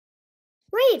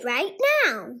Read right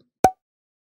now.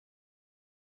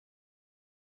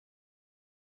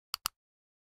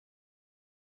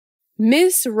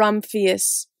 Miss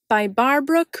Rumphius by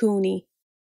Barbara Cooney.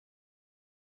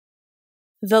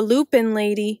 The Lupin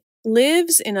Lady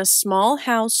lives in a small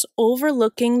house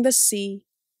overlooking the sea.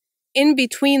 In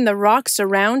between the rocks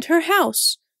around her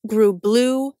house grew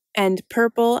blue and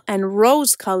purple and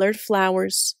rose-colored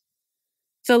flowers.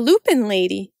 The Lupin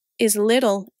Lady is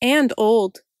little and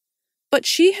old, but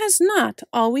she has not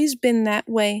always been that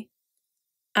way.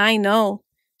 I know,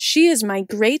 she is my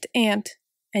great-aunt,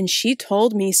 and she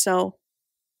told me so.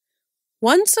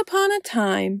 Once upon a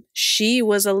time, she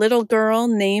was a little girl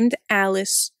named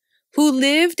Alice, who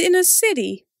lived in a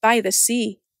city by the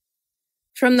sea.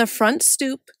 From the front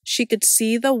stoop, she could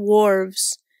see the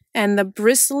wharves and the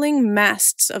bristling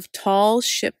masts of tall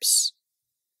ships.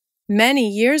 Many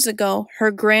years ago,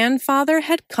 her grandfather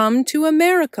had come to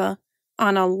America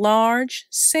on a large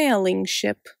sailing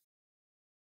ship.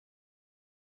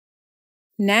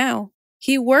 Now,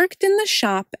 he worked in the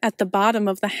shop at the bottom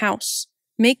of the house,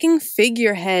 making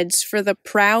figureheads for the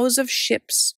prows of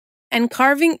ships and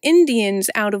carving Indians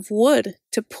out of wood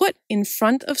to put in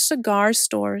front of cigar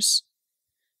stores.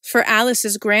 For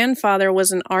Alice's grandfather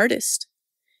was an artist.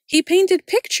 He painted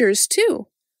pictures, too,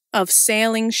 of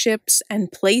sailing ships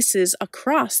and places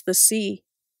across the sea.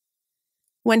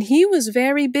 When he was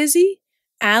very busy,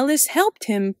 Alice helped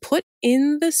him put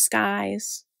in the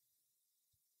skies.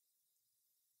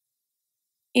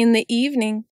 In the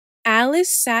evening,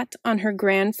 Alice sat on her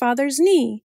grandfather's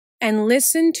knee and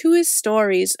listened to his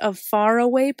stories of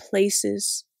faraway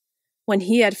places. When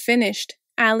he had finished,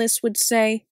 Alice would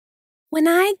say, "When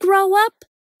I grow up,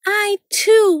 I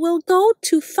too will go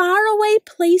to faraway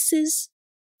places.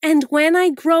 And when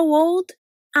I grow old,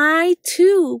 I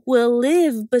too will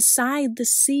live beside the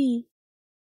sea."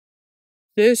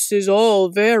 "This is all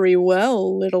very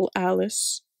well, little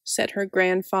Alice," said her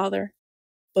grandfather.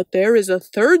 "But there is a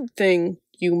third thing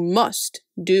you must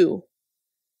do."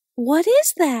 "What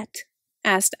is that?"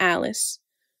 asked Alice.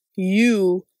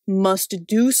 "You must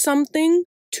do something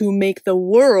to make the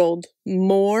world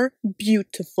more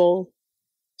beautiful,"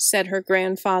 said her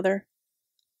grandfather.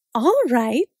 "All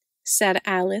right," said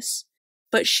Alice,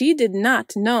 but she did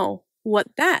not know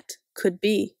what that could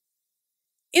be.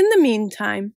 In the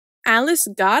meantime, Alice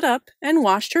got up and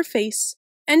washed her face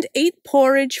and ate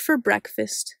porridge for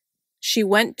breakfast. She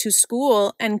went to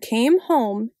school and came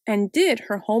home and did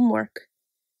her homework.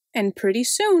 And pretty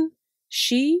soon,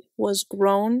 she was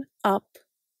grown up.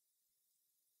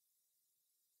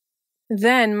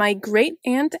 Then my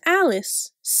great-aunt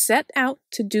Alice set out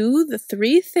to do the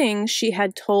 3 things she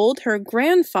had told her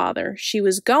grandfather she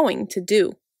was going to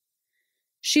do.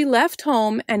 She left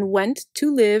home and went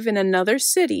to live in another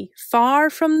city far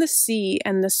from the sea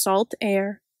and the salt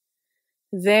air.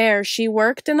 There she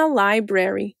worked in a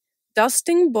library,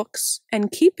 dusting books and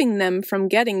keeping them from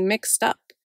getting mixed up,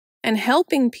 and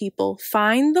helping people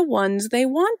find the ones they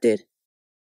wanted.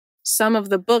 Some of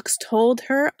the books told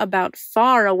her about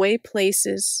faraway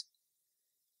places.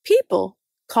 People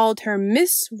called her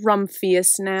Miss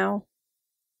Rumphius now.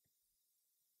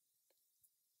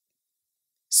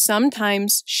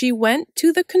 Sometimes she went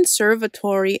to the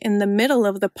conservatory in the middle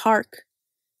of the park.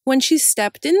 When she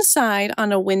stepped inside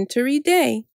on a wintry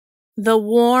day, the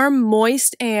warm,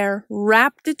 moist air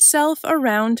wrapped itself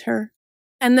around her,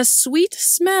 and the sweet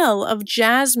smell of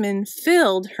jasmine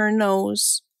filled her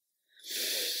nose.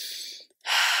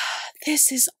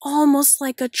 "This is almost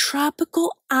like a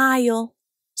tropical isle,"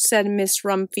 said Miss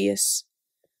Rumphius.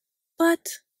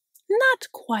 "But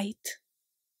not quite."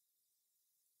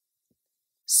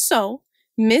 So,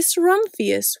 Miss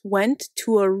Rumphius went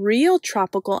to a real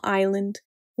tropical island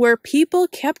where people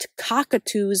kept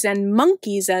cockatoos and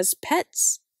monkeys as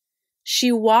pets.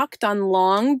 She walked on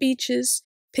long beaches,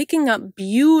 picking up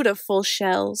beautiful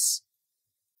shells.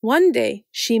 One day,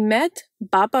 she met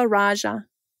Baba Raja,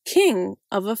 king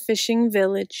of a fishing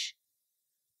village.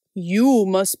 "You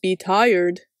must be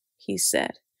tired," he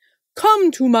said.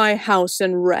 "Come to my house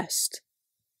and rest."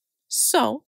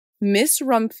 So, Miss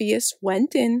Rumphius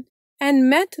went in and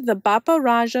met the Baba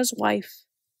Raja's wife.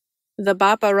 The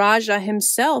Baba Raja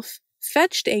himself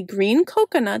fetched a green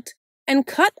coconut and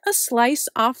cut a slice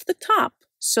off the top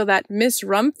so that Miss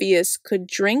Rumphius could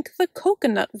drink the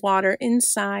coconut water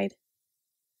inside.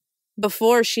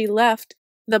 Before she left,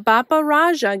 the Baba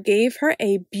Raja gave her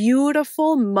a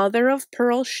beautiful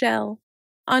mother-of-pearl shell,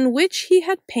 on which he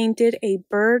had painted a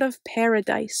bird of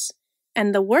paradise,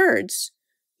 and the words,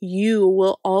 "You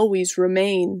will always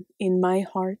remain in my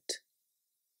heart."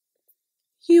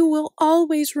 "You will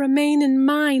always remain in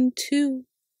mine, too,"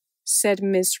 said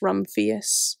Miss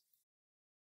Rumphius.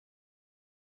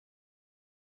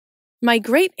 My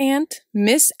great-aunt,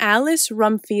 Miss Alice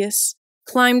Rumphius,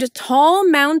 climbed tall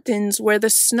mountains where the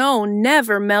snow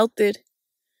never melted.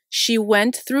 She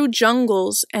went through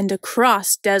jungles and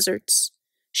across deserts.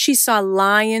 She saw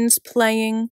lions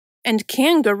playing and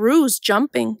kangaroos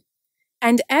jumping,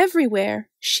 and everywhere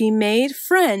she made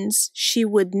friends she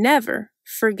would never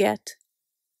forget.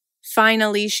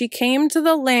 Finally, she came to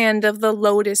the land of the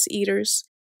lotus eaters,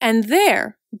 and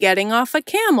there, getting off a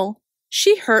camel,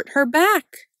 she hurt her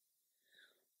back.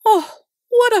 "Oh,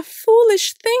 what a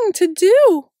foolish thing to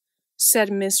do,"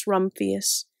 said Miss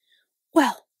Rumphius.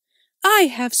 "Well, I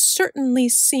have certainly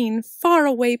seen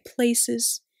faraway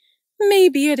places.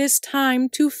 Maybe it is time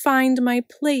to find my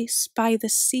place by the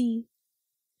sea."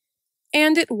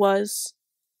 And it was,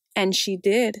 and she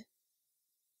did.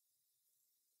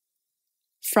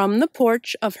 From the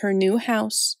porch of her new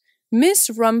house, Miss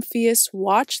Rumphius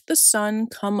watched the sun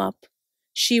come up.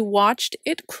 She watched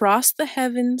it cross the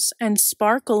heavens and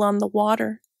sparkle on the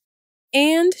water,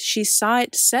 and she saw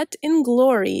it set in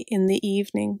glory in the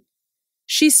evening.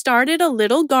 She started a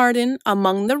little garden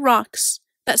among the rocks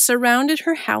that surrounded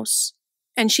her house,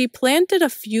 and she planted a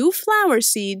few flower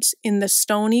seeds in the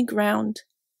stony ground.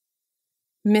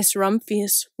 Miss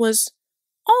Rumphius was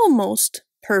almost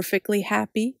perfectly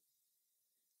happy.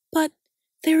 "But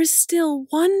there is still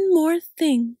one more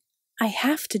thing I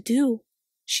have to do,"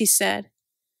 she said.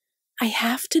 "I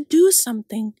have to do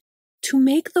something to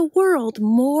make the world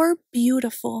more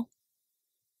beautiful."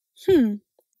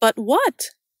 But what?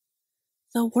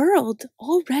 "The world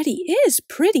already is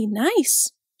pretty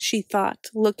nice," she thought,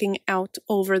 looking out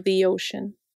over the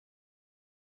ocean.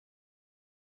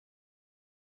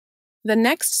 The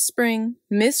next spring,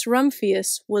 Miss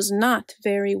Rumphius was not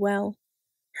very well.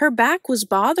 Her back was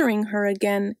bothering her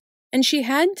again, and she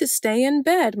had to stay in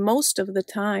bed most of the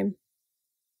time.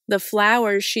 The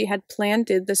flowers she had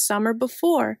planted the summer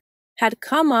before had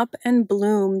come up and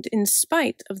bloomed in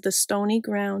spite of the stony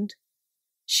ground.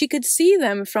 She could see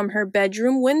them from her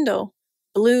bedroom window,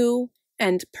 blue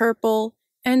and purple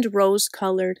and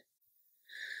rose-colored.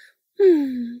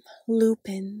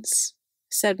 "Lupins,"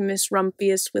 said Miss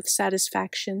Rumphius with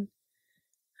satisfaction.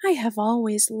 "I have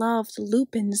always loved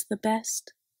lupins the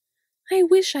best. I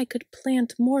wish I could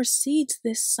plant more seeds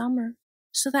this summer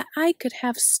so that I could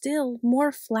have still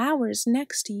more flowers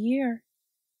next year."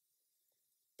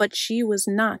 But she was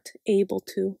not able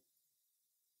to.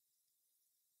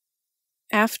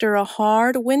 After a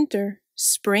hard winter,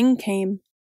 spring came.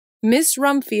 Miss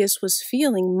Rumphius was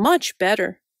feeling much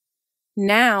better.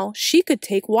 Now she could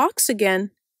take walks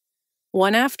again.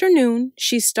 One afternoon,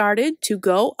 she started to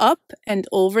go up and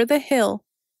over the hill,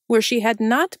 where she had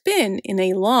not been in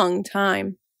a long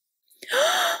time.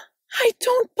 "I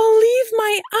don't believe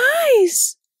my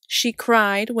eyes!" she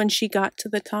cried when she got to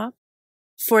the top.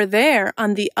 For there,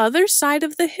 on the other side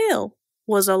of the hill,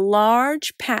 was a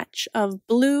large patch of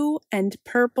blue and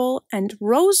purple and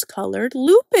rose-colored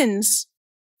lupins.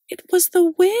 "It was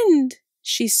the wind,"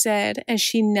 she said as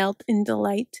she knelt in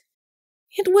delight.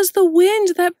 "It was the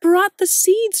wind that brought the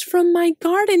seeds from my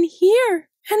garden here,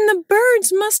 and the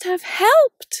birds must have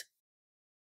helped."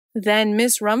 Then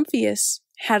Miss Rumphius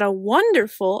had a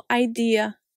wonderful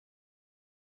idea.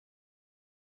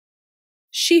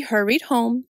 She hurried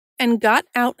home and got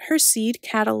out her seed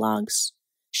catalogs.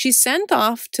 She sent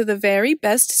off to the very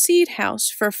best seed house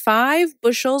for 5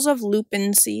 bushels of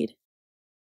lupin seed.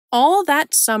 All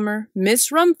that summer,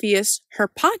 Miss Rumphius, her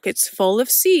pockets full of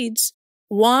seeds,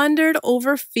 wandered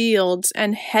over fields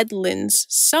and headlands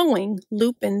sowing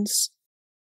lupins.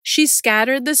 She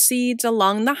scattered the seeds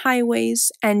along the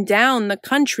highways and down the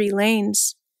country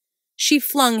lanes. She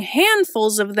flung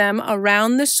handfuls of them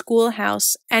around the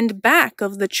schoolhouse and back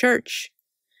of the church.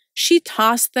 She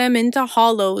tossed them into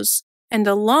hollows and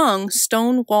along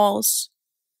stone walls.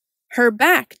 Her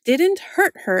back didn't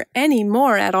hurt her any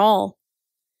more at all.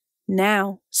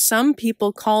 Now, some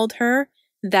people called her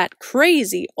that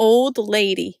crazy old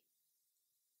lady.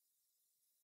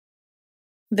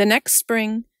 The next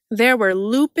spring, there were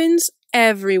lupins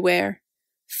everywhere.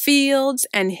 Fields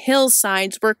and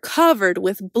hillsides were covered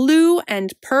with blue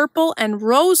and purple and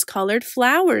rose-colored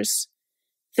flowers.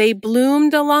 They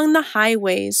bloomed along the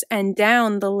highways and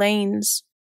down the lanes.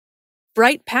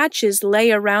 Bright patches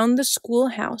lay around the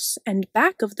schoolhouse and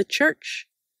back of the church.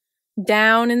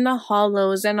 Down in the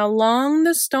hollows and along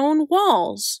the stone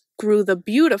walls grew the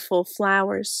beautiful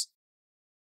flowers.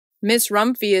 Miss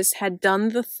Rumphius had done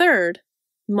the third,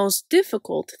 most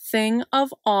difficult thing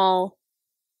of all.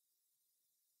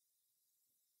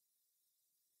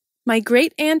 My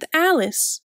great-aunt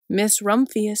Alice, Miss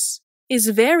Rumphius, is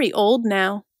very old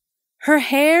now. Her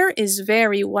hair is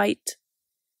very white.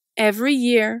 Every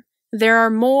year, there are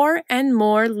more and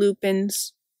more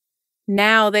lupins.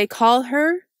 Now they call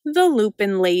her the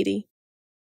Lupin Lady.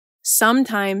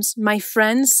 Sometimes my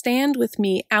friends stand with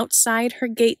me outside her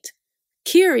gate,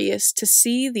 curious to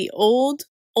see the old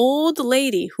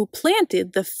lady who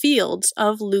planted the fields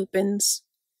of lupins.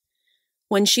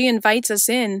 When she invites us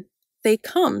in, they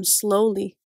come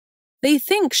slowly. They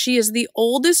think she is the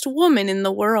oldest woman in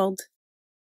the world.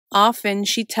 Often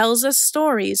she tells us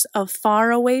stories of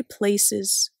faraway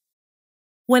places.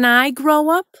 When I grow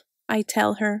up, I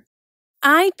tell her,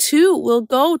 I too will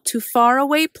go to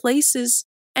faraway places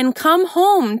and come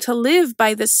home to live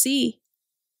by the sea.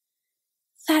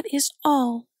 That is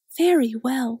all very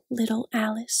well, little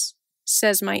Alice,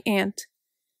 says my aunt.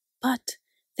 But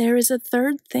there is a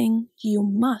third thing you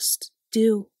must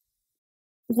do.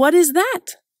 What is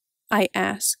that? I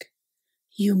ask.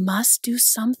 You must do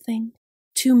something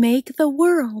to make the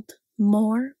world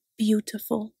more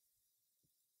beautiful.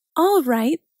 All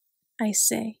right, I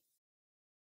say.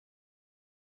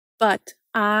 But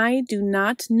I do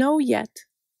not know yet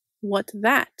what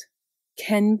that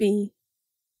can be.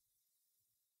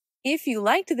 If you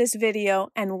liked this video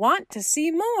and want to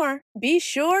see more, be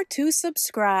sure to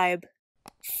subscribe.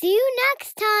 See you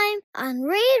next time on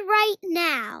Read Right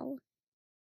Now.